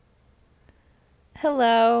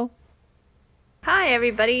Hello. Hi,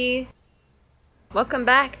 everybody. Welcome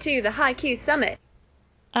back to the Haiku Summit.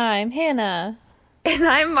 I'm Hannah. And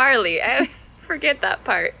I'm Marley. I always forget that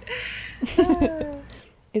part.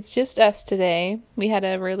 It's just us today. We had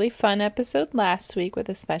a really fun episode last week with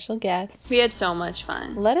a special guest. We had so much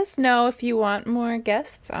fun. Let us know if you want more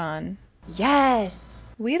guests on.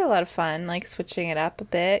 Yes. We had a lot of fun, like switching it up a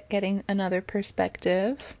bit, getting another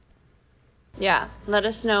perspective. Yeah, let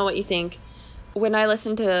us know what you think. When I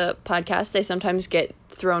listen to podcasts, I sometimes get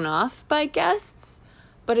thrown off by guests,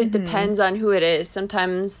 but it depends on who it is.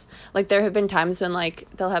 Sometimes, like, there have been times when, like,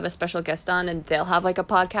 they'll have a special guest on and they'll have, like, a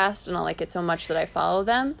podcast and I'll like it so much that I follow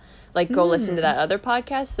them. Like, go listen to that other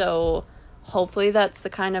podcast. So hopefully that's the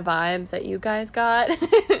kind of vibe that you guys got.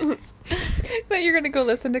 But you're going to go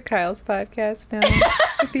listen to Kyle's podcast now,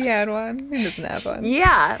 if he had one. He doesn't have one.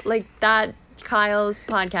 Yeah, like that Kyle's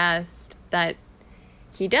podcast that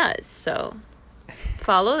he does. So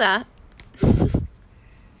follow that.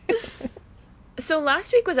 So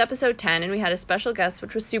last week was episode 10 and we had a special guest,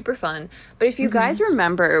 which was super fun. But if you guys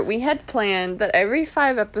remember, we had planned that every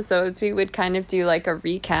 5 episodes we would kind of do like a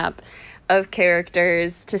recap of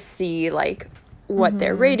characters to see like what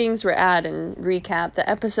their ratings were at and recap the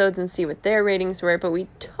episodes and see what their ratings were, but we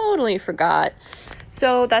totally forgot.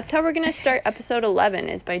 So that's how we're going to start episode 11,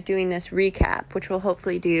 is by doing this recap, which we'll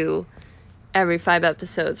hopefully do every 5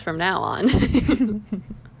 episodes from now on.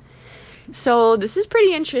 So this is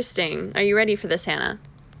pretty interesting. Are you ready for this, Hannah?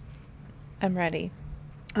 I'm ready.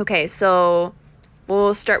 Okay, so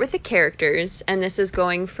we'll start with the characters, and this is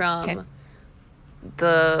going from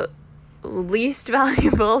the least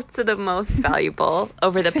valuable to the most valuable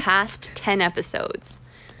over the past 10 episodes.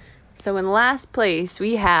 So in last place,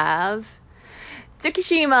 we have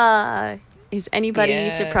Tsukishima. Is anybody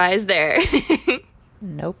surprised there?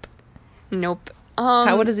 Nope. Nope.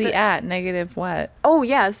 What is he at? Negative what? Oh,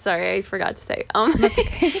 yeah, sorry, I forgot to say.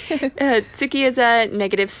 Tsuki is at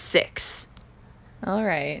 -6. All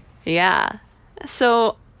right. Yeah.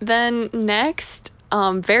 So then next,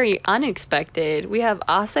 very unexpected, we have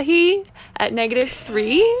Asahi at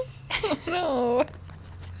 -3. Oh, no.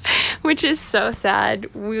 Which is so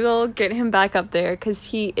sad. We'll get him back up there because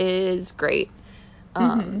he is great.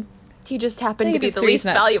 He just happened to be the least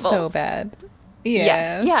valuable. So bad. Yeah.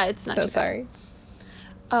 Yes. Yeah, it's not so too bad. Sorry.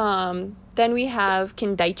 Then we have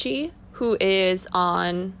Kindaichi, who is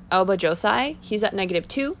on Aoba Josai. He's at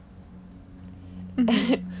 -2.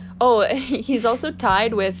 Oh, he's also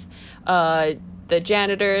tied with the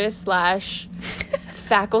janitor /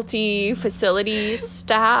 faculty facilities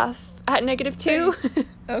staff at -2.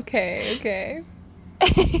 Okay.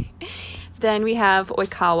 Then we have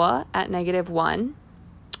Oikawa at -1.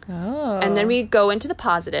 Oh. And then we go into the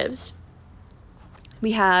positives.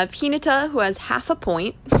 We have Hinata, who has half a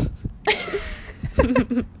point.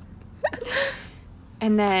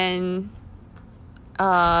 And then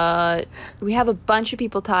we have a bunch of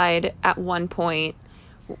people tied at 1 point.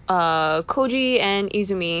 Koji and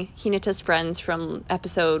Izumi, Hinata's friends from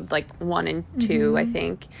episode like 1 and 2, I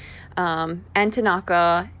think. And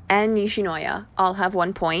Tanaka and Nishinoya all have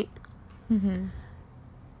 1 point.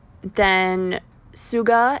 Then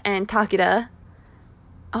Suga and Takeda.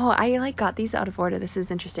 Oh, I got these out of order. This is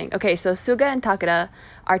interesting. Okay, so Suga and Takeda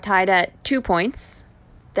are tied at 2 points.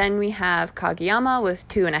 Then we have Kageyama with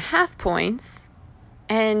 2.5 points.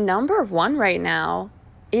 And number 1 right now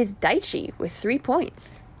is Daichi with 3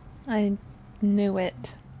 points. I knew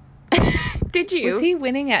it. Did you? Was he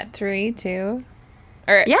winning at 3 too?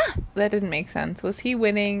 Or yeah. That didn't make sense. Was he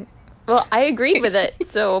winning? Well, I agreed with it,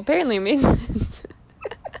 so apparently it made sense.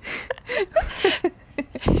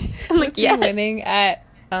 I'm like, was he winning at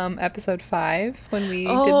episode 5 when we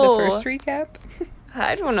did the first recap?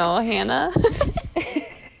 I don't know, Hannah.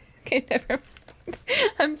 Okay, never mind.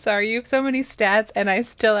 I'm sorry, you have so many stats and I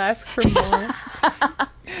still ask for more.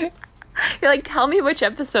 You're like, tell me which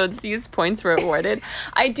episodes these points were awarded.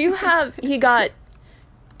 I do have, he got,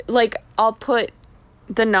 like, I'll put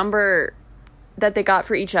the number that they got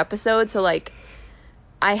for each episode. So, like,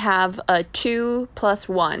 I have a 2 +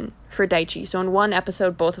 1 for Daichi. So in one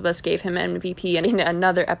episode, both of us gave him an MVP, and in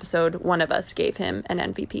another episode, one of us gave him an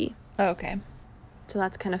MVP. Oh, okay. So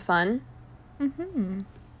that's kind of fun.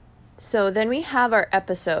 So then we have our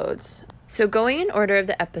episodes. So going in order of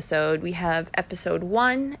the episode, we have episode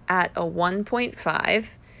 1 at a 1.5,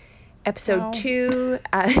 episode 2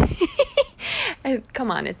 at...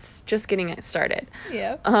 Come on, it's just getting started.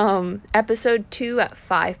 Yeah. Episode 2 at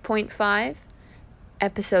 5.5,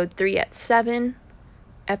 episode 3 at 7,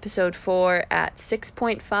 episode 4 at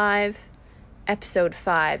 6.5, episode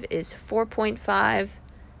 5 is 4.5,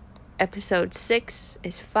 episode 6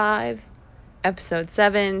 is 5, Episode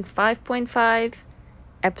 7, 5.5.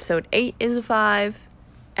 Episode 8 is a 5.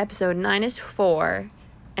 Episode 9 is 4.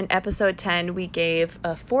 And episode 10 we gave a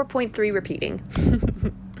 4.3 repeating.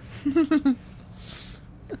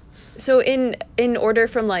 So in order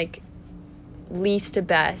from like least to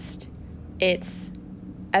best, it's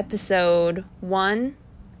episode 1,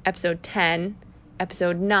 episode 10,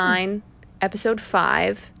 episode 9, episode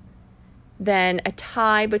 5, then a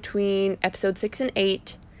tie between episode 6 and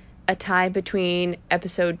 8, a tie between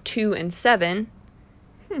episode 2 and 7,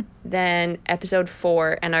 then episode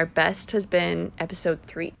 4, and our best has been episode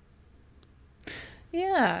 3.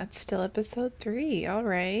 Yeah, it's still episode 3. All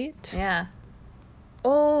right. Yeah.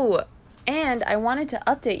 Oh, and I wanted to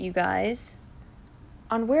update you guys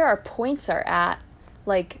on where our points are at,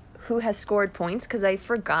 like who has scored points, because I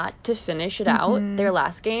forgot to finish it out. Their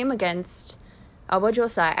last game against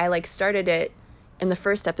Awajosai, I like started it in the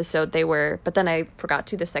first episode but then I forgot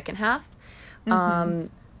to the second half.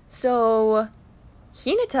 So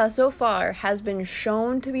Hinata so far has been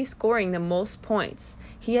shown to be scoring the most points.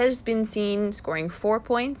 He has been seen scoring 4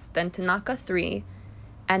 points, then Tanaka 3,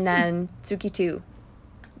 and then Tsuki 2.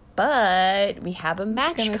 But we have a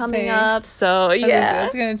match coming up, so yeah.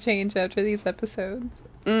 It's going to change after these episodes.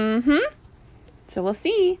 So we'll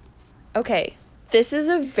see. Okay, this is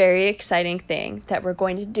a very exciting thing that we're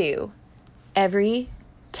going to do every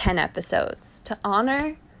 10 episodes. To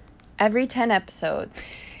honor every 10 episodes.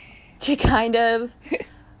 To kind of,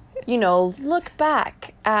 look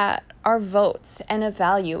back at our votes and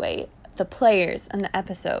evaluate the players and the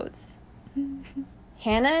episodes.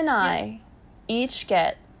 Hannah and I each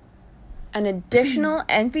get an additional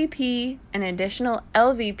MVP, an additional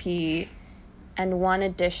LVP, and one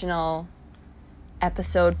additional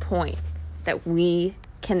episode point that we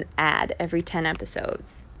can add every 10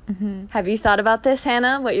 episodes. Have you thought about this,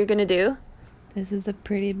 Hannah, what you're going to do? This is a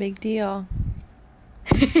pretty big deal.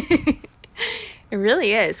 It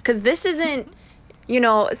really is, because this isn't,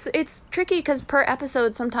 it's tricky because per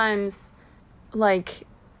episode sometimes, like,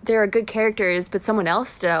 there are good characters, but someone else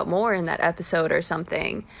stood out more in that episode or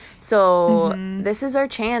something. So this is our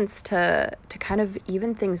chance to kind of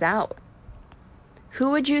even things out. Who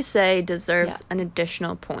would you say deserves an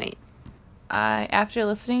additional point? After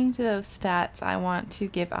listening to those stats, I want to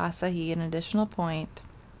give Asahi an additional point.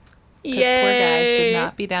 Because Yay! poor guy should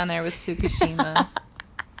not be down there with Tsukishima.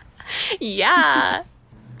 Yeah.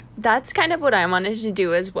 That's kind of what I wanted to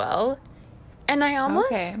do as well. And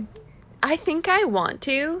I think I want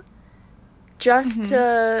to. Just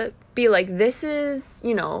to be like, this is,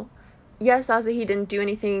 yes, Asahi didn't do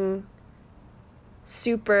anything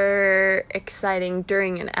super exciting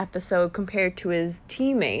during an episode compared to his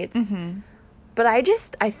teammates. But I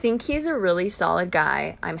think he's a really solid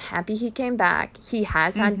guy. I'm happy he came back. He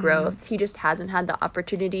has had growth. He just hasn't had the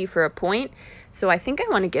opportunity for a point. So I think I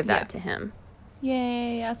want to give that to him.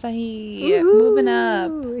 Yay, Asahi. Moving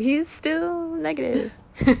up. He's still negative.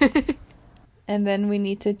 And then we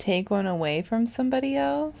need to take one away from somebody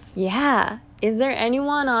else? Yeah. Is there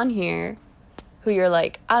anyone on here who you're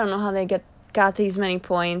like, I don't know how they got these many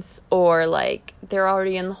points, or like they're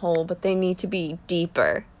already in the hole, but they need to be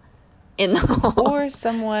deeper in the hole? Or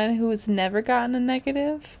someone who's never gotten a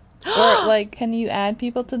negative? Or like, can you add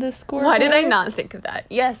people to this scoreboard? Why did I not think of that?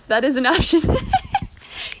 Yes, that is an option.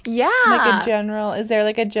 Yeah. Like is there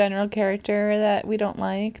like a general character that we don't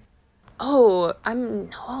like? Oh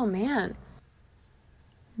man.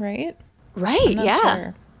 Right? Right, I'm not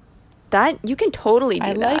sure. That, you can totally do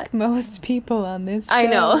that. I like most people on this show. I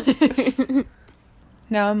know.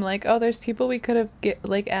 Now I'm like, there's people we could have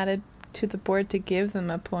added to the board to give them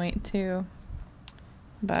a point too.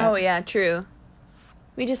 But oh yeah, true.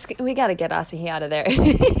 We gotta get Asahi out of there.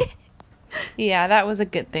 Yeah, that was a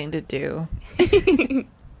good thing to do.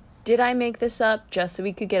 Did I make this up just so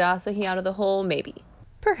we could get Asahi out of the hole? Maybe.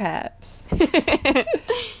 Perhaps.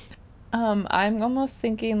 I'm almost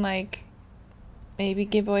thinking like maybe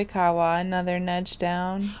give Oikawa another nudge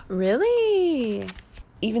down. Really?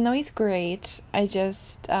 Even though he's great, I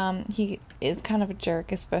just he is kind of a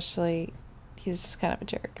jerk, especially he's just kind of a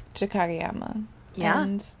jerk to Kageyama. Yeah.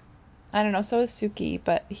 And I don't know, so is Suki,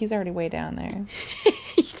 but he's already way down there.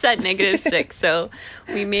 He's at -6, so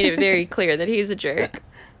we made it very clear that he's a jerk.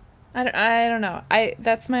 I don't know.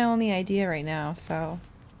 That's my only idea right now, so.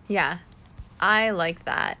 Yeah. I like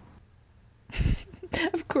that.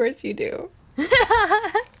 Of course you do.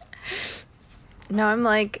 No, I'm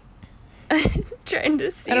like trying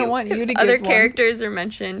to see I don't want you to other give characters are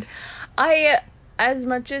mentioned. As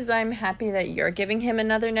much as I'm happy that you're giving him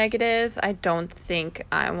another negative, I don't think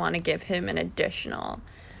I want to give him an additional.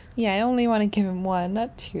 Yeah, I only want to give him one,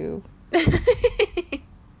 not two.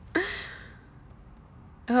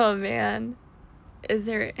 Oh, man. Is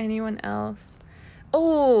there anyone else?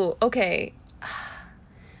 Oh, okay.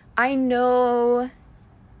 I know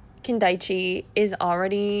Kendaichi is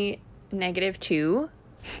already -2.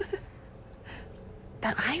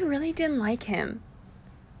 But I really didn't like him.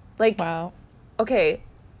 Like, wow. Okay.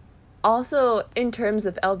 Also, in terms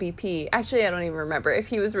of LBP, actually, I don't even remember if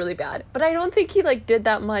he was really bad. But I don't think he, like, did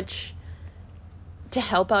that much to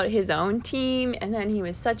help out his own team. And then he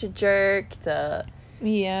was such a jerk to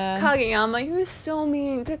Kageyama. He was so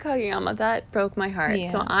mean to Kageyama. That broke my heart. Yeah.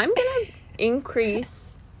 So I'm going to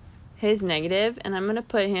increase his negative, and I'm going to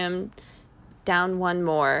put him down one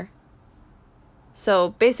more. So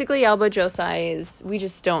basically, Alba Josai we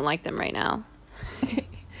just don't like them right now.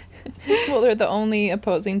 Well, they're the only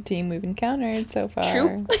opposing team we've encountered so far.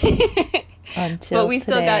 True. Until But we today.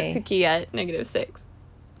 still got Tsuki at -6.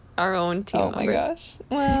 Our own team member. Oh my gosh.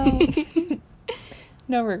 Well,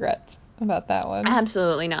 no regrets about that one.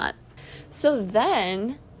 Absolutely not. So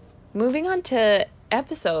then, moving on to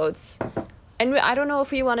episodes. And I don't know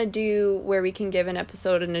if we want to do where we can give an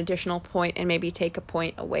episode an additional point and maybe take a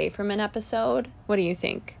point away from an episode. What do you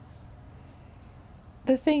think?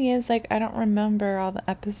 The thing is, like, I don't remember all the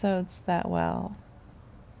episodes that well.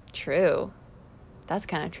 True. That's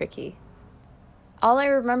kind of tricky. All I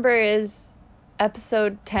remember is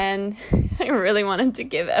episode 10. I really wanted to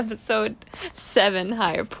give episode 7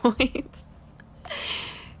 higher points.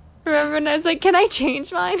 Remember when I was like, can I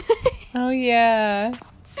change mine? Oh, yeah.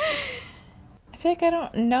 I feel like I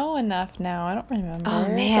don't know enough now. I don't remember. Oh,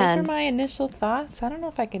 man. Those are my initial thoughts. I don't know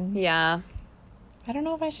if I can... Yeah. I don't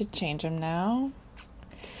know if I should change them now.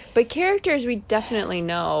 But characters we definitely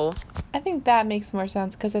know. I think that makes more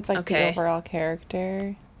sense because it's like the overall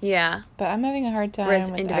character. Yeah. But I'm having a hard time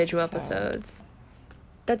with individual episodes.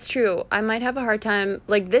 That's true. I might have a hard time.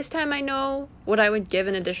 Like, this time I know what I would give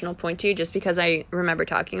an additional point to just because I remember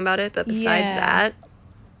talking about it. But besides that,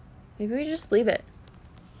 maybe we just leave it.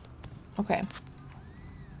 Okay.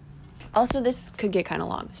 Also, this could get kind of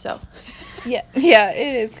long, so. Yeah,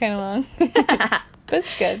 it is kind of long. But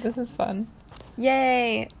it's good. This is fun.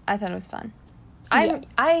 Yay. I thought it was fun.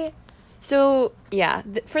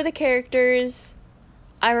 For the characters,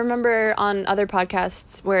 I remember on other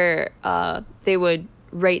podcasts where they would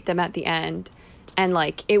rate them at the end, and,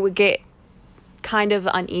 like, it would get kind of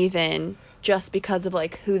uneven just because of,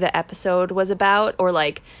 like, who the episode was about, or,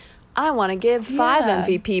 like, I want to give 5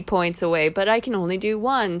 MVP points away, but I can only do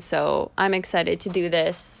 1, so I'm excited to do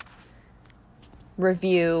this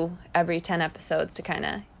review every 10 episodes to kind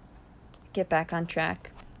of get back on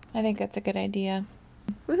track. I think that's a good idea.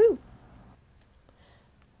 Woohoo!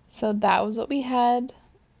 So that was what we had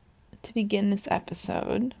to begin this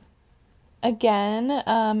episode. Again,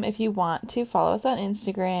 if you want to follow us on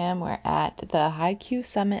Instagram, we're at the Haikyuu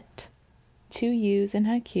Summit, 2 U's in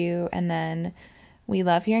Haikyuu, and then we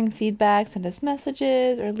love hearing feedback. Send us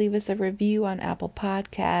messages or leave us a review on Apple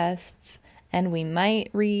Podcasts, and we might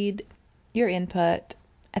read your input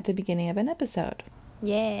at the beginning of an episode.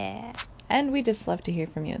 Yeah. And we just love to hear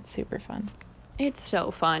from you. It's super fun. It's so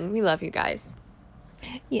fun. We love you guys.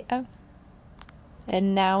 Yeah.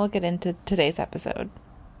 And now we'll get into today's episode.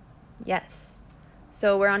 Yes.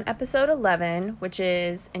 So we're on episode 11, which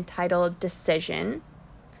is entitled Decision.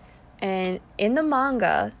 And in the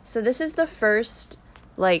manga, so this is the first,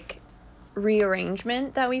 like,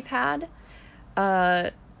 rearrangement that we've had.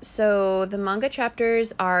 So the manga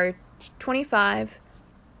chapters are 25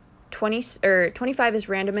 is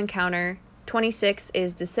random encounter, 26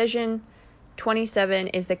 is decision, 27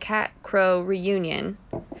 is the cat crow reunion,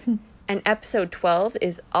 and episode 12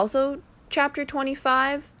 is also chapter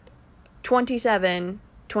 25, 27,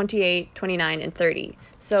 28, 29, and 30.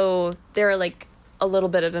 So there are, like, a little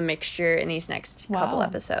bit of a mixture in these next couple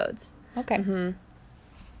episodes. Okay. Mm-hmm.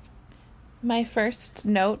 My first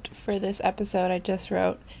note for this episode, I just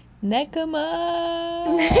wrote,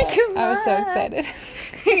 Nekomaa! Nekomaa! I was so excited.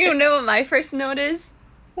 You know what my first note is?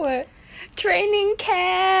 What? Training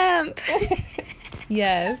camp!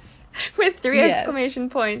 Yes. With 3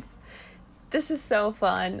 exclamation points. This is so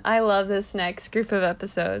fun. I love this next group of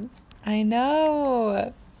episodes. I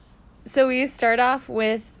know. So we start off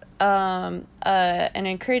with an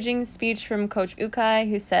encouraging speech from Coach Ukai,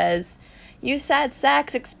 who says, "You sad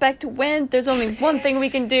sacks expect to win. There's only one thing we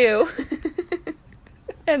can do."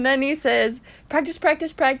 And then he says, "Practice,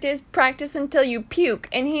 practice, practice, practice until you puke."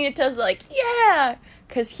 And Hinata's like, "Yeah!"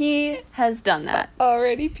 Because he has done that.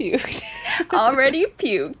 Already puked. Already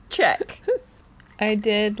puked. Check. I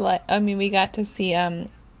did we got to see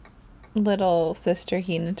little sister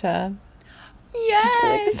Hinata. Yes! Just for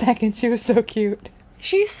like a second. She was so cute.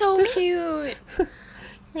 She's so cute.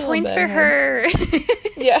 Points for her.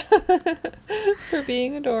 Yeah. For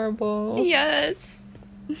being adorable. Yes.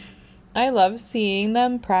 I love seeing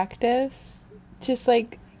them practice. Just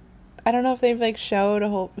like, I don't know if they've like shown a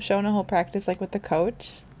whole practice like with the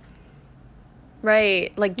coach.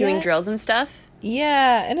 Right, like doing drills and stuff.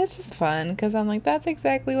 Yeah, and it's just fun because I'm like, that's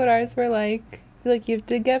exactly what ours were like. Like you have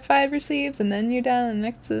to get 5 receives and then you're down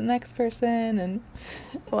next to the next person, and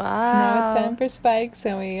Wow. now it's time for spikes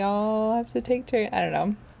and we all have to take turns. I don't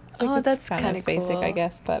know. Like, That's kind of basic, cool. I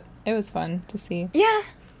guess, but it was fun to see. Yeah,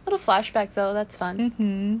 little flashback though. That's fun.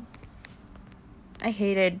 Mm-hmm. I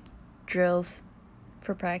hated drills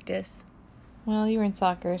for practice. Well, you were in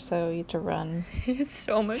soccer, so you had to run. It's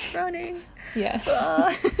so much running.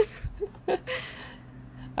 Yeah.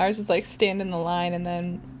 Ours is like stand in the line and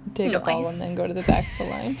then take a ball and then go to the back of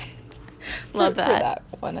the line. Love that. For that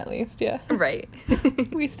one at least, yeah. Right.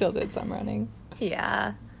 We still did some running.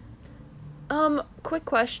 Yeah. Quick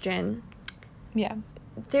question. Yeah.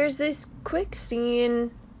 There's this quick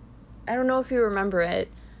scene, I don't know if you remember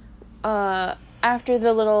it, after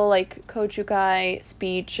the little, like, Kochukai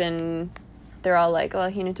speech, and they're all like, oh,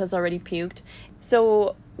 Hinata's already puked.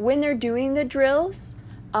 So, when they're doing the drills,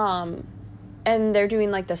 and they're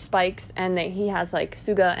doing, like, the spikes, and he has, like,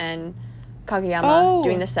 Suga and Kageyama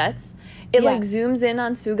doing the sets, it, like, zooms in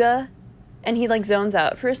on Suga, and he, like, zones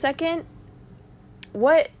out for a second.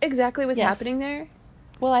 What exactly was happening there?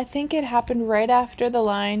 Well, I think it happened right after the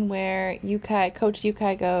line where Coach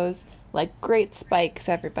Yukai goes, like, great spikes,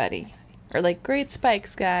 everybody. Or, like, great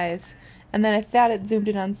spikes, guys. And then I thought it zoomed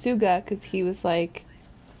in on Suga because he was, like,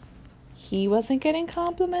 he wasn't getting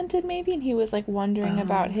complimented, maybe, and he was, like, wondering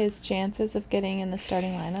about his chances of getting in the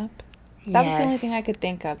starting lineup. That was the only thing I could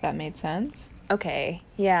think of that made sense. Okay,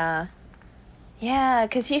 yeah. Yeah,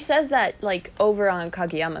 because he says that, like, over on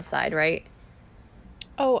Kageyama's side, right?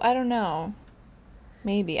 Oh, I don't know.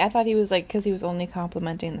 Maybe. I thought he was, like, because he was only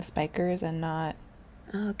complimenting the spikers and not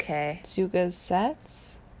Suga's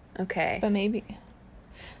sets. Okay. But maybe.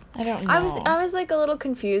 I don't know. I was, like, a little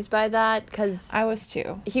confused by that, because I was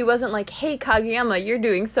too. He wasn't like, hey, Kageyama, you're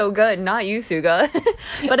doing so good, not you, Suga.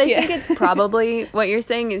 But I think it's probably what you're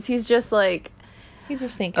saying is he's just, like... He's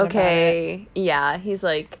just thinking about it. Yeah, he's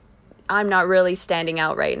like, I'm not really standing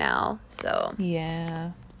out right now, so...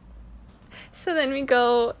 Yeah. So then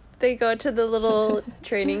they go to the little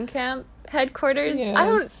training camp headquarters.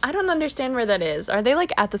 Yes. I don't understand where that is. Are they,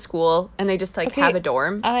 like, at the school and they just, like, have a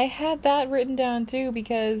dorm? I had that written down too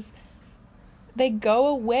because they go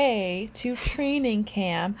away to training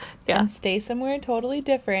camp and stay somewhere totally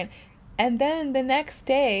different. And then the next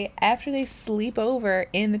day, after they sleep over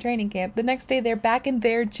in the training camp, the next day they're back in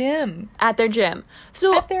their gym. At their gym.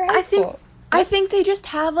 So at their high school. I think they just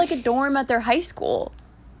have, like, a dorm at their high school.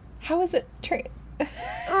 How is it training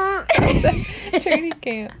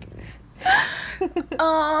camp?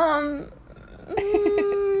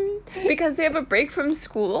 Because they have a break from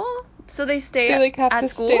school, so they stay they like have at to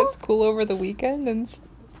school? Stay at school over the weekend and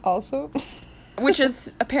also. Which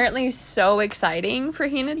is apparently so exciting for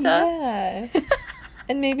Hinata. Yeah.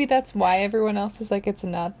 And maybe that's why everyone else is like, it's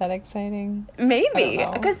not that exciting. Maybe.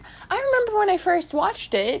 Because I remember when I first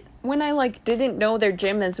watched it, when I, like, didn't know their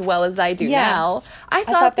gym as well as I do now, I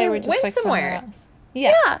thought they were just went like somewhere else.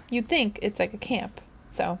 Yeah. You'd think it's like a camp.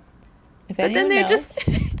 So, if but anyone then they're knows, just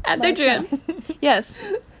at their gym. Yes.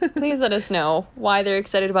 Please let us know why they're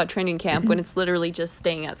excited about training camp when it's literally just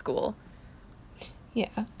staying at school. Yeah.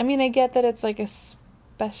 I mean, I get that it's like a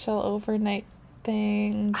special overnight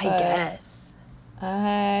thing, but I guess.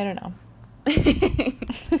 I don't know.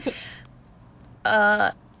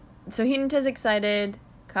 So Hinata's excited.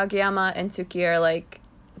 Kageyama and Tsuki are like,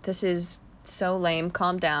 this is so lame,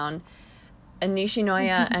 calm down. And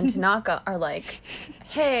Nishinoya and Tanaka are like,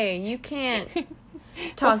 hey, you can't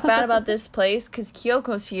talk bad about this place because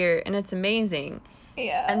Kyoko's here and it's amazing.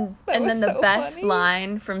 Yeah. And then the best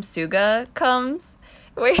line from Suga comes.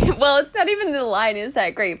 Well, it's not even the line is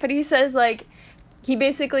that great, but he says, like, he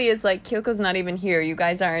basically is like, Kyoko's not even here. You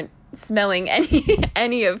guys aren't smelling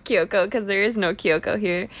any of Kyoko because there is no Kyoko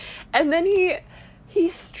here. And then he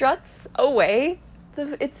struts away.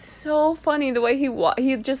 It's so funny the way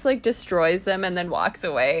he just, like, destroys them and then walks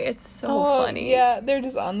away. It's so funny. Yeah, they're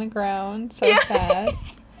just on the ground. So sad.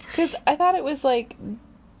 Because I thought it was like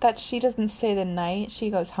that she doesn't stay the night.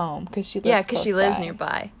 She goes home because she lives Yeah, because she lives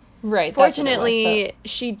nearby. Right. Fortunately,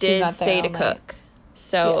 she did stay to cook.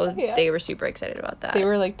 So yeah. they were super excited about that. They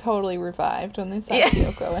were, like, totally revived when they saw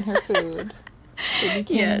Kyoko and her food. They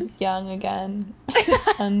became young again.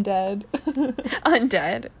 Undead.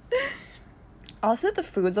 Undead. Also, the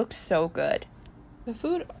food looks so good. The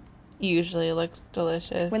food usually looks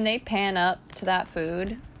delicious. When they pan up to that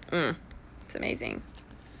food, it's amazing.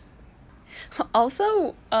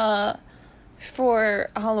 Also, for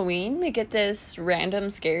Halloween, we get this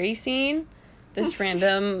random scary scene. This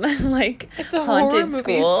random, like, It's a horror haunted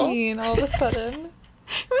movie school. scene all of a sudden.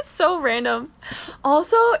 It was so random.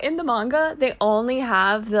 Also, in the manga, they only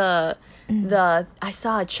have the I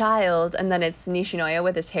saw a child, and then it's Nishinoya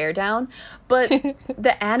with his hair down. But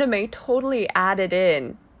the anime totally added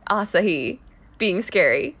in Asahi being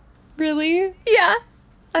scary. Really? Yeah.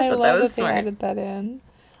 I thought love that was that they smart. added that in.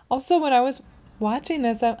 Also, when I was watching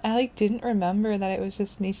this, I like didn't remember that it was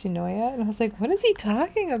just Nishinoya, and I was like, what is he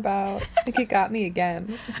talking about? Like, it got me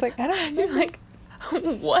again. It's like, I don't remember. You're like,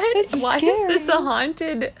 what? This is Why is this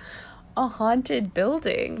scary. a haunted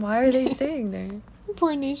building? Why are they staying there?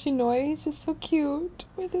 Poor Nishinoya, he's just so cute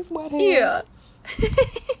with his wet hair. Yeah.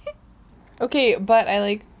 Okay, but I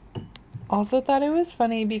like also thought it was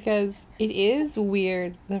funny because it is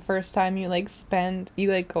weird the first time you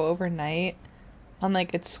go overnight on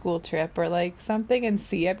like a school trip or like something and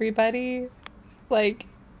see everybody like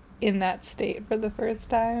in that state for the first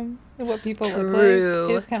time and what people look like.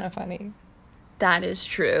 True. It's kind of funny. That is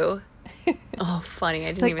true. Oh, funny.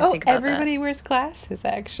 I didn't Like, even think about everybody wears glasses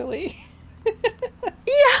actually. that.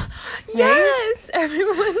 Yeah. Right? Yes.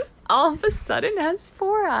 Everyone all of a sudden has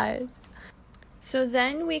 4 eyes. So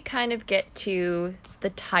then we kind of get to the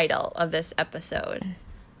title of this episode.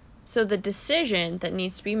 So the decision that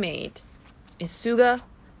needs to be made is Suga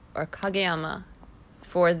or Kageyama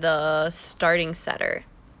for the starting setter.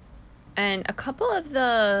 And a couple of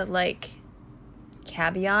the, like,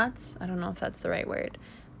 caveats, I don't know if that's the right word,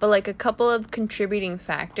 but, like, a couple of contributing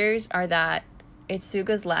factors are that it's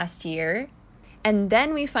Suga's last year, and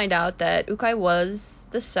then we find out that Ukai was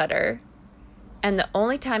the setter, and the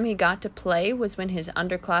only time he got to play was when his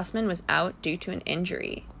underclassman was out due to an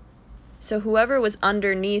injury. So whoever was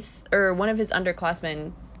underneath, or one of his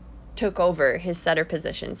underclassmen took over his setter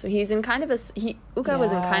position. So he's in kind of Ukai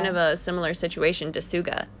was in kind of a similar situation to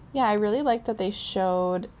Suga. Yeah, I really like that they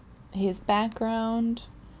showed his background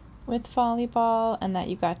with volleyball and that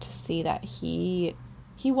you got to see that he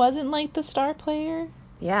wasn't like the star player.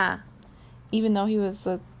 Yeah. Even though he was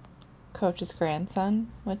the coach's grandson,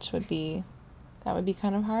 which would be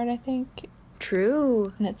kind of hard, I think.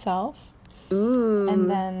 True. In itself. Ooh. And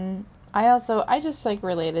then I just like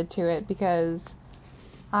related to it because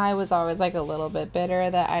I was always like a little bit bitter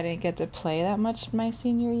that I didn't get to play that much my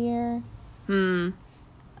senior year.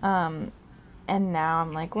 And now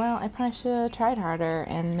I'm like, well, I probably should have tried harder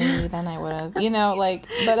and maybe then I would have,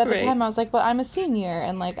 but at the time I was like, well, I'm a senior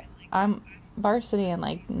and like I'm varsity and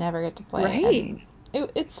like never get to play. Right. And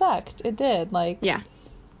it sucked. It did. Like, yeah.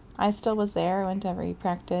 I still was there. I went to every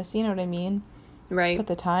practice. You know what I mean? Right. Put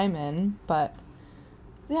the time in, but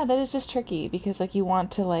yeah, that is just tricky because like you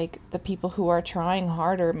want to like the people who are trying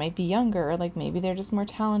harder might be younger or like maybe they're just more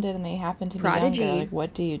talented and they happen to be younger. Like,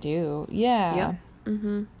 what do you do? Yeah. Yep.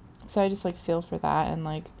 Mm-hmm. So I just like feel for that, and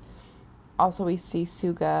like also we see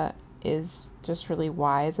Suga is just really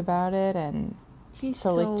wise about it and He's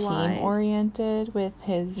so like team oriented with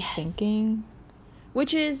his thinking,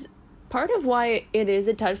 which is part of why it is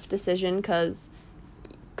a tough decision because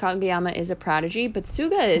Kageyama is a prodigy, but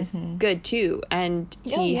Suga is good too, and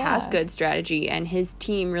he has good strategy, and his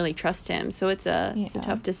team really trusts him. So it's a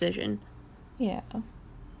tough decision. Yeah.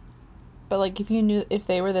 But like if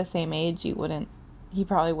they were the same age, he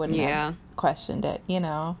probably wouldn't have questioned it, you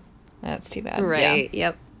know. That's too bad. Right. Yeah.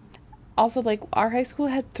 Yep. Also, like our high school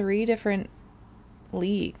had 3 different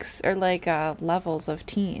leagues or like levels of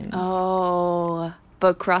teams. Oh,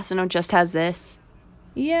 but Krasno just has this.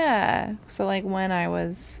 Yeah. So like when I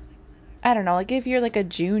don't know, like if you're like a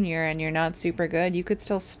junior and you're not super good, you could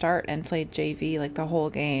still start and play JV like the whole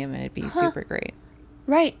game and it'd be super great.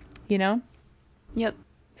 Right. You know? Yep.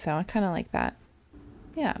 So I kind of like that.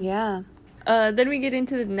 Yeah. Yeah. Then we get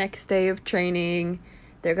into the next day of training.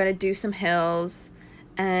 They're going to do some hills.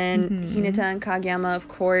 And Hinata and Kageyama, of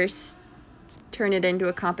course, turn it into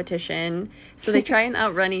a competition. So they try and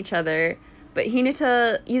outrun each other. But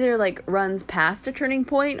Hinata either, like, runs past a turning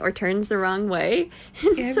point or turns the wrong way.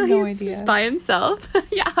 I have so no he's idea. just by himself.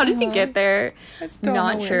 Yeah, how does he get there? I don't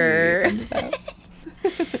Not know sure. Where he ended up.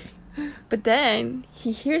 But then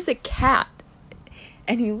he hears a cat.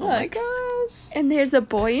 And he looks. Oh my gosh. And there's a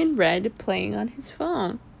boy in red playing on his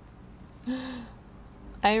phone.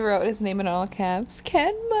 I wrote his name in all caps.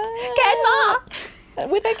 KENMA! KENMA!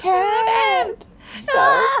 With a cat!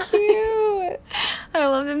 So cute! I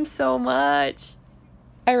love him so much.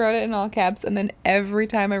 I wrote it in all caps, and then every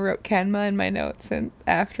time I wrote KENMA in my notes, and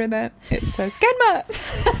after that, it says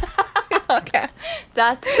KENMA! In all caps.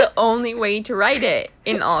 That's the only way to write it,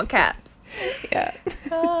 in all caps. Yeah.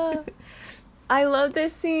 I love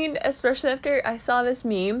this scene, especially after I saw this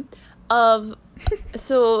meme of,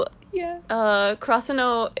 so, Yeah.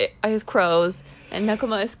 Krasano is crows, and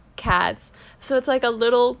Nekomaa is cats. So it's like a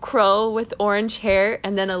little crow with orange hair,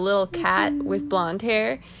 and then a little cat with blonde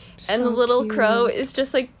hair. And the So little crow cute. is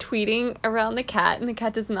just, like, tweeting around the cat, and the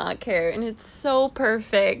cat does not care. And it's so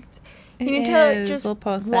perfect. It Hinata is. just We'll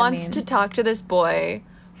post that wants meme. to talk to this boy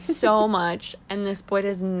so much, and this boy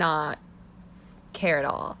does not care at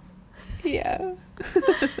all. Yeah.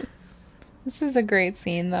 This is a great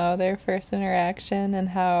scene, though, their first interaction and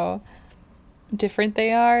how different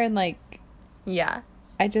they are. And, like, Yeah.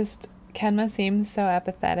 KENMA seems so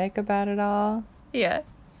apathetic about it all. Yeah.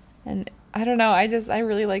 And I don't know, I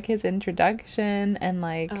really like his introduction. And,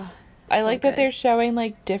 like, Oh, I so like good. that they're showing,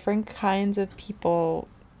 like, different kinds of people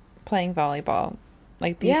playing volleyball.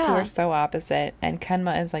 Like, these two Yeah. are so opposite. And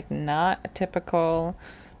KENMA is, like, not a typical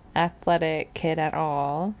athletic kid at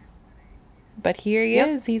all. But here he Yep.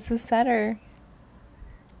 is. He's the setter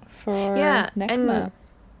for Yeah, and Nekomaa.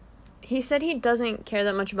 he said he doesn't care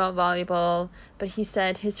that much about volleyball, but he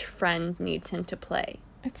said his friend needs him to play.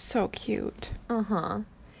 It's so cute. Uh-huh.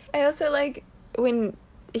 I also like when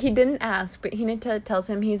he didn't ask, but Hinata tells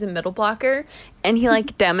him he's a middle blocker, and he,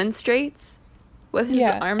 like, demonstrates with his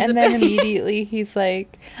arms and up. then immediately he's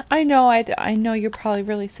like, I know you're probably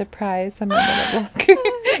really surprised I'm a middle blocker.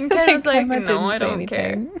 And Ken was like, KENMA no, didn't I say don't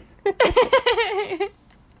care. anything.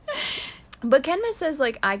 But KENMA says,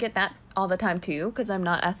 like, I get that all the time, too, because I'm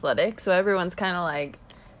not athletic, so everyone's kind of like,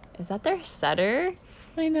 is that their setter?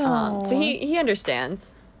 I know. So he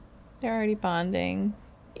understands. They're already bonding.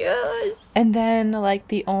 Yes. And then, like,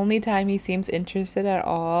 the only time he seems interested at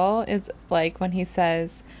all is, like, when he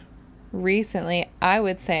says, recently, I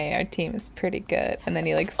would say our team is pretty good. And then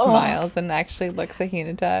he, like, smiles and actually looks at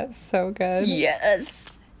Hinata. It's so good. Yes.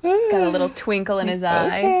 He's got a little twinkle in his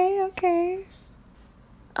eye. Okay.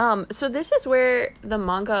 So this is where the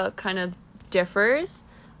manga kind of differs.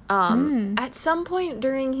 At some point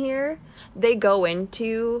during here, they go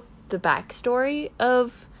into the backstory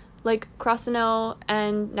of, like, Krasano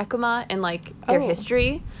and Nekomaa and, like, their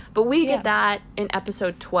history. But we get that in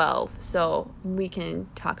episode 12, so we can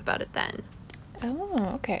talk about it then.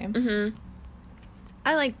 Oh, okay. Mm-hmm.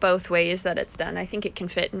 I like both ways that it's done. I think it can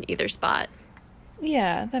fit in either spot.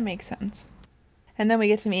 Yeah, that makes sense. And then we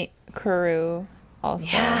get to meet Kuru also.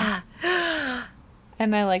 Yeah.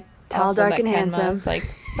 And I like Tall, also dark, that and handsome. KENMA's like,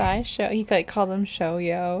 bye, he like called him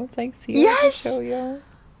Shoyo. It's like, see you Yes! later, Shoyo.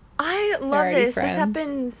 I love already this. friends. This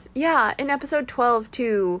happens, in episode 12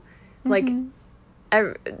 too. Like,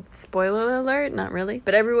 spoiler alert, not really,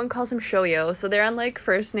 but everyone calls him Shoyo, so they're on, like,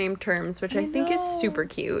 first name terms, which I think is super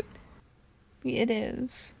cute. It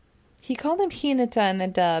is. He called him Hinata in the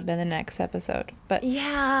dub in the next episode, but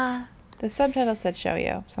yeah, the subtitle said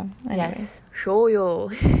Shoyo, so anyways. Yes,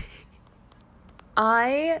 Shoyo.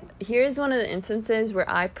 Here's one of the instances where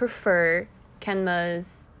I prefer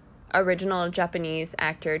KENMA's original Japanese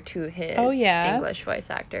actor to his English voice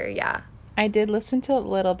actor. Yeah. I did listen to a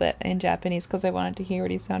little bit in Japanese because I wanted to hear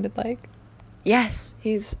what he sounded like. Yes,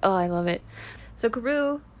 I love it. So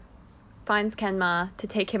Karu finds KENMA to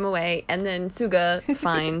take him away, and then Suga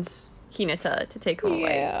finds Hinata to take him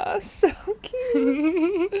away. Yeah, so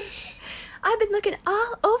cute. I've been looking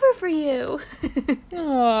all over for you.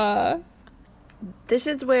 Aww. This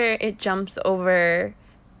is where it jumps over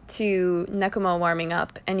to Nekomaa warming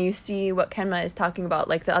up, and you see what KENMA is talking about.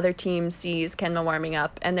 Like, the other team sees KENMA warming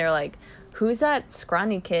up, and they're like, who's that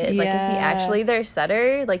scrawny kid? Like, is he actually their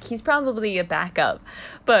setter? Like, he's probably a backup.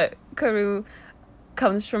 But Karu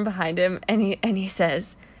comes from behind him, and he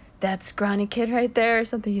says, that scrawny kid right there, or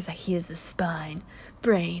something. He's like, he is the spine,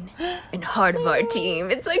 brain, and heart of our team.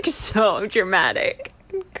 It's, like, so dramatic.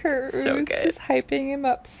 Kuru's So good. just hyping him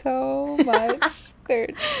up so much. They're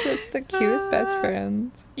just the cutest best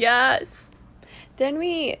friends. Yes. Then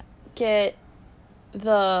we get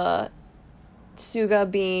the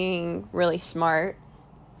Suga being really smart.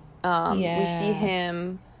 We see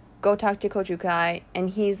him go talk to Kochukai, and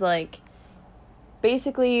he's like,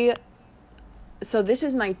 basically, so this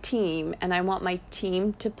is my team, and I want my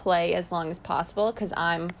team to play as long as possible, because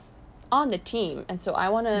I'm on the team, and so I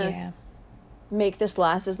want to make this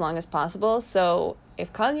last as long as possible. So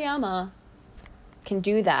if Kageyama can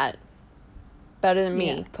do that better than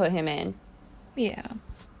me, put him in. Yeah.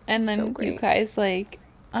 And then Yukai's like,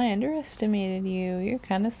 I underestimated you. You're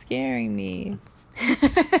kind of scaring me.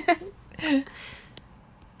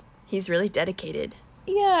 He's really dedicated.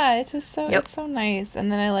 Yeah, it's just so it's so nice. And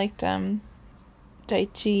then I liked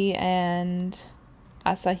Daichi and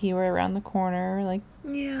Asahi were around the corner, like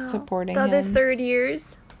supporting him. The other third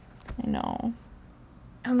years. I know.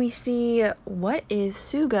 And we see, what is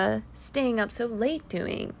Suga staying up so late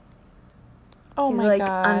doing? Oh He's, my like,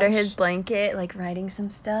 gosh. under his blanket, like, writing some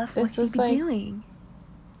stuff. This What was, could he be like- doing?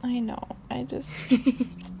 I know.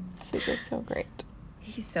 Suga's so great.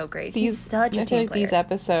 He's so great. He's such a I feel team like player. these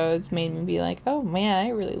episodes made me be like, oh man, I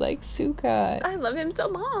really like Suga. I love him so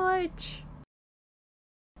much.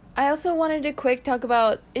 I also wanted to quick talk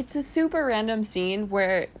about, it's a super random scene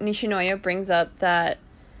where Nishinoya brings up that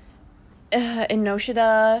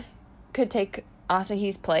Inoshida could take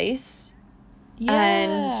Asahi's place.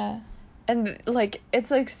 Yeah. And like, it's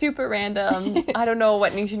like super random. I don't know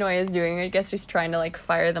what Nishinoya is doing. I guess he's trying to like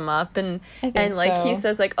fire them up, and like so. he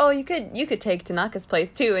says like, oh, you could take Tanaka's place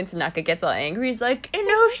too, and Tanaka gets all angry. He's like,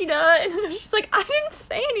 Inoshida, and she's like, I didn't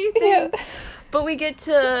say anything. Yeah. But we get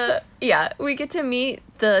to meet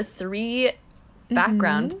the 3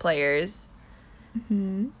 background players.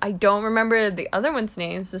 Mm-hmm. I don't remember the other one's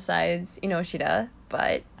names besides Inoshida,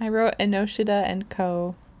 but I wrote Inoshida and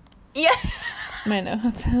Ko. yeah. My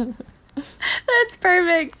notes. That's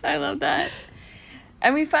perfect. I love that.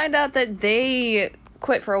 And we find out that they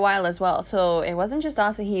quit for a while as well. So it wasn't just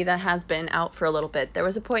Asahi that has been out for a little bit. There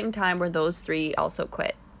was a point in time where those 3 also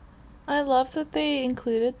quit. I love that they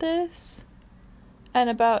included this. And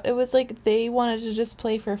it was like they wanted to just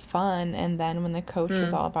play for fun, and then when the coach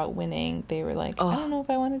was all about winning, they were like, I don't know if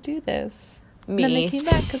I want to do this. Me. And then they came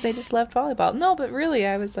back because they just loved volleyball. No, but really,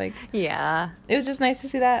 I was like... Yeah. It was just nice to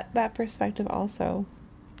see that perspective also.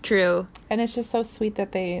 True. And it's just so sweet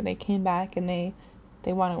that they came back and they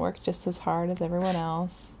want to work just as hard as everyone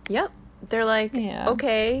else. Yep. They're like,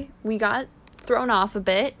 okay, we got thrown off a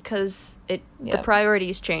bit because the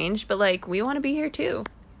priorities changed, but like, we want to be here too.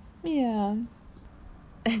 Yeah.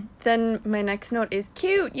 Then my next note is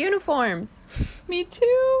cute uniforms. Me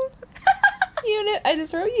too. I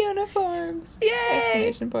just wrote uniforms. Yay!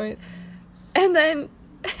 Exclamation points. And then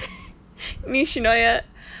Nishinoya,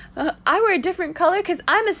 I wear a different color because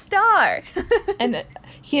I'm a star. And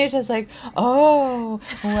Hinata's like, oh,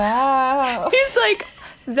 wow. He's like,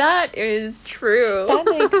 that is true. That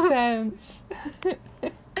makes sense.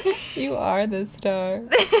 You are the star.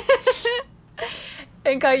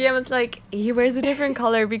 And Kageyama's like, he wears a different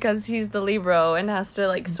color because he's the Libro and has to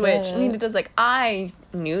like switch. Duh. And Hinata's like, I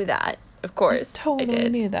knew that. Of course. I totally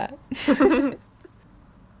knew that.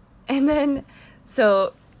 And then,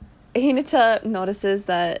 so Hinata notices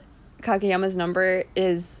that Kageyama's number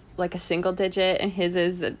is like a single digit and his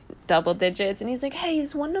is double digits. And he's like, hey,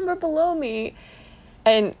 he's 1 number below me.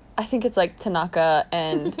 And I think it's like Tanaka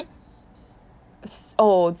and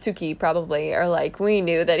Tsuki probably are like, we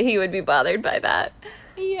knew that he would be bothered by that.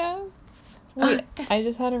 Yeah. Wait, I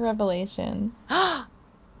just had a revelation.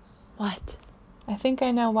 What? I think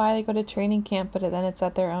I know why they go to training camp, but then it's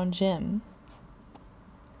at their own gym.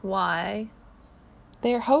 Why?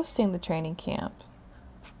 They're hosting the training camp.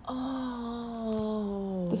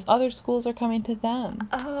 Oh. Those other schools are coming to them.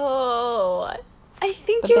 Oh. I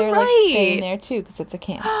think But you're they're right. like staying there too because it's a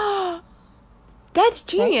camp. That's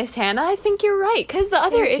genius, right? Hannah. I think you're right. Because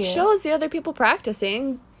it you. shows the other people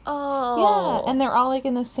practicing. Oh. Yeah, and they're all like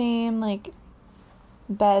in the same like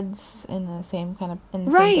beds in the same same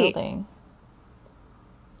building.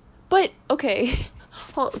 But okay.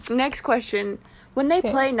 Well, next question. When they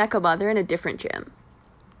play Nekomaa, they're in a different gym.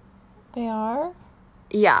 They are?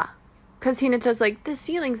 Yeah. Because Hinata's like, the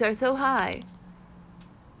ceilings are so high.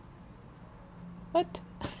 What?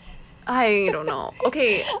 I don't know.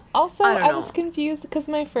 Okay. Also, I was confused because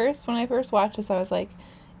when I first watched this, I was like,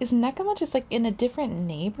 is Nekomaa just like in a different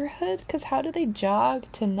neighborhood? Because how do they jog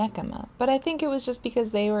to Nekomaa? But I think it was just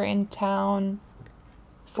because they were in town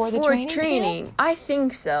for the training camp? I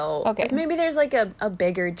think so. Okay. Maybe there's like a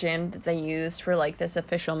bigger gym that they use for like this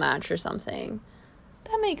official match or something.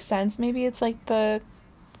 That makes sense. Maybe it's like the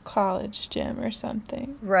college gym or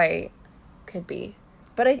something. Right. Could be.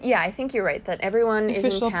 But I think you're right that everyone is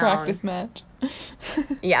in town. Official practice match.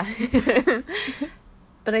 Yeah.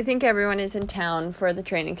 But I think everyone is in town for the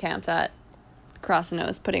training camp that Krasno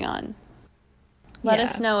is putting on. Let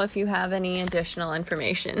us know if you have any additional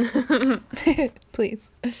information. Please.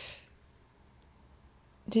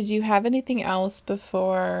 Did you have anything else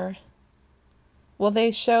before? Well,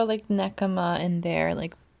 they show like Nekomaa in their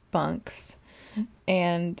like bunks,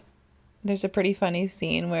 and there's a pretty funny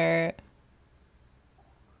scene where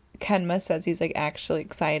KENMA says he's like actually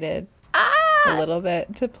excited a little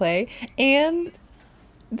bit to play, and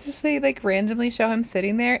just they like randomly show him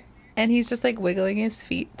sitting there, and he's just like wiggling his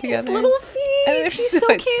feet together. His little feet. And He's so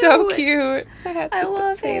cute. So cute. I had to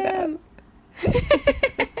love say him.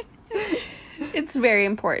 that. It's very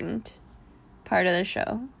important part of the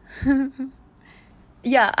show.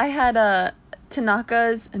 Yeah, I had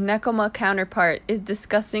Tanaka's Nekomaa counterpart is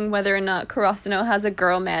discussing whether or not Karasuno has a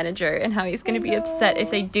girl manager and how he's going to be upset if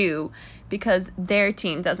they do because their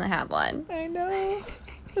team doesn't have one. I know.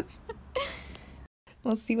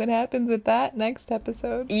 We'll see what happens with that next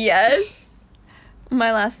episode. Yes.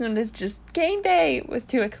 My last note is just game day with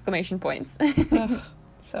 2 exclamation points. Ugh,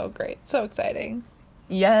 so great. So exciting.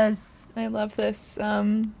 Yes. I love this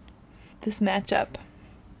this matchup.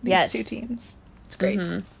 These Yes. 2 teams. It's great.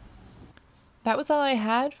 Mm-hmm. That was all I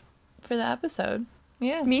had for the episode.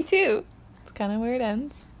 Yeah. Me too. It's kind of where it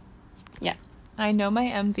ends. Yeah. I know my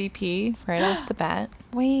MVP right off the bat.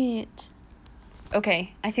 Wait.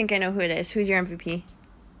 Okay, I think I know who it is. Who's your MVP?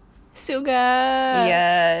 Suga!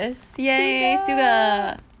 Yes. Yay, Suga!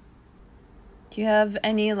 Suga! Do you have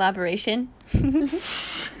any elaboration?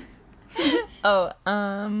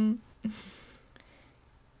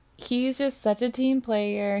 He's just such a team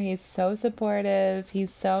player. He's so supportive.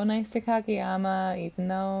 He's so nice to Kageyama, even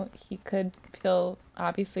though he could feel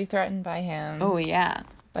obviously threatened by him. Oh, yeah.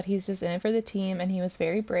 But he's just in it for the team, and he was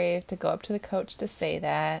very brave to go up to the coach to say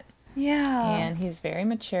that. Yeah. And he's very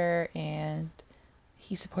mature, and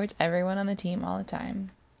he supports everyone on the team all the time.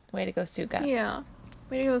 Way to go, Suga. Yeah.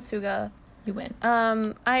 Way to go, Suga. You win.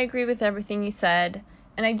 I agree with everything you said,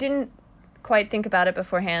 and I didn't quite think about it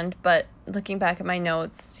beforehand, but looking back at my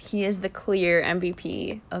notes, he is the clear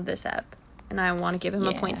MVP of this ep, and I want to give him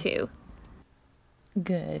a point too.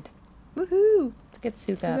 Good. Woohoo! Let's get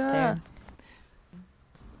Suga up there.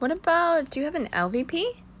 What about, do you have an LVP?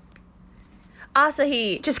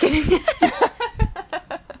 Asahi! Just kidding.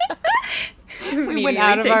 We went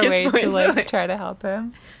out of our way to try to help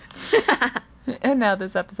him. And now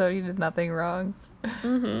this episode he did nothing wrong.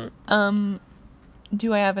 Mm-hmm.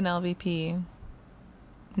 Do I have an LVP?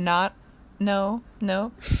 No.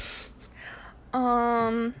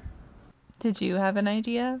 Did you have an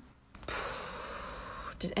idea?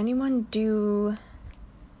 Did anyone do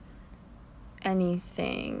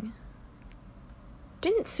anything?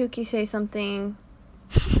 Didn't Suki say something?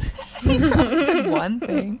 He probably said one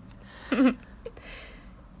thing.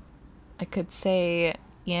 I could say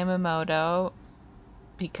Yamamoto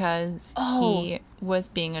because he was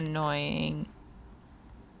being annoying.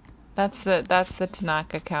 That's the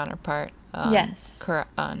Tanaka counterpart. Yes.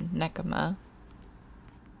 On Nekomaa.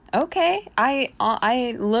 Okay,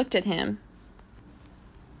 I looked at him.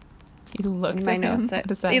 You looked in my at notes. him? What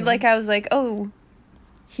does that mean? Like I was like, oh,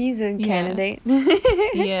 he's a candidate.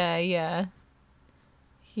 Yeah.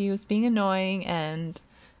 He was being annoying, and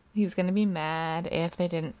he was gonna be mad if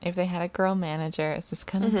they had a girl manager. It's just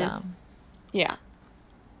kind of dumb. Yeah.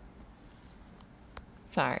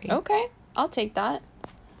 Sorry. Okay, I'll take that.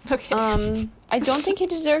 Okay. I don't think he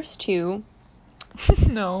deserves 2.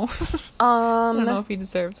 No. I don't know if he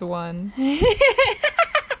deserves 1.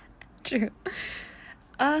 True.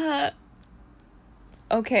 Okay.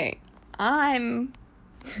 Okay.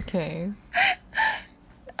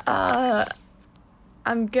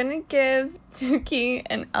 I'm gonna give Tsuki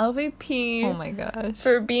an LVP. Oh my gosh.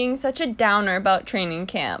 For being such a downer about training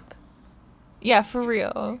camp. Yeah, for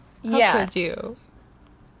real. How could you?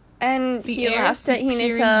 And the he air laughed at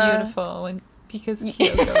Hinata. Beautiful because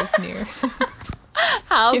Kyogo's near.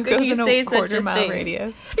 How Kyogo's could you say such a thing? In a quarter-mile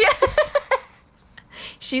radius. Yeah.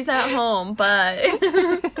 She's at home, but...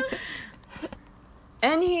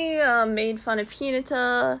 And he made fun of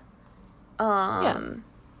Hinata. Yeah. I'm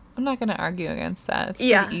not going to argue against that. It's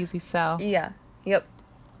a pretty easy sell. Yeah. Yep.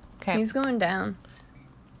 Okay. He's going down.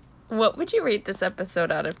 What would you rate this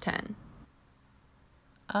episode out of 10?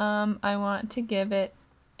 I want to give it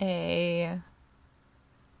a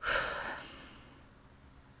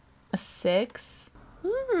 6.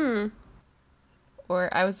 Or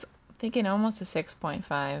I was thinking almost a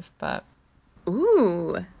 6.5, but...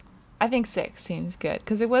 Ooh. I think 6 seems good,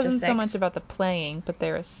 because it wasn't so much about the playing, but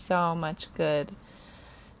there was so much good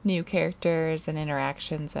new characters and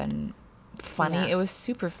interactions and funny. Yeah. It was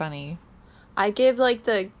super funny. I gave,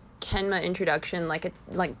 the KENMA introduction,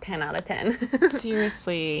 10 out of 10.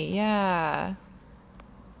 Seriously, yeah.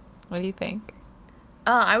 What do you think?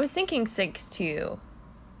 I was thinking 6, too.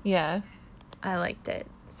 Yeah. I liked it.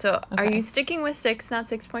 So, Are you sticking with 6, not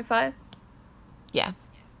 6.5? Yeah.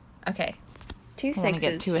 Okay. 2 6s. I don't want to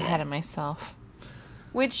get too ahead of myself.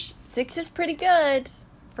 Which, 6 is pretty good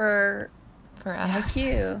for us.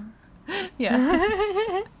 IQ.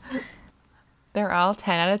 Yeah. They're all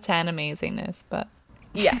 10 out of 10 amazingness, but...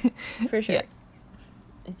 Yeah, for sure. Yeah.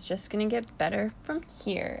 It's just gonna get better from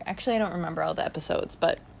here. Actually, I don't remember all the episodes,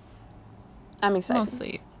 but I'm excited.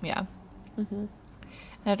 Mostly, yeah. Mm-hmm.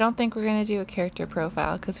 I don't think we're going to do a character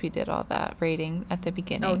profile because we did all that rating at the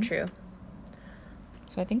beginning. Oh, true.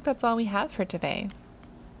 So I think that's all we have for today.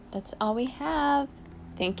 That's all we have.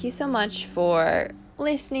 Thank you so much for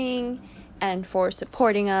listening and for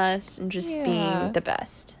supporting us and just being the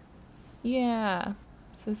best. Yeah.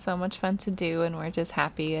 This is so much fun to do, and we're just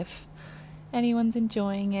happy if anyone's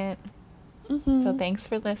enjoying it. So thanks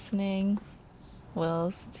for listening.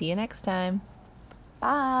 We'll see you next time.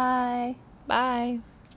 Bye. Bye.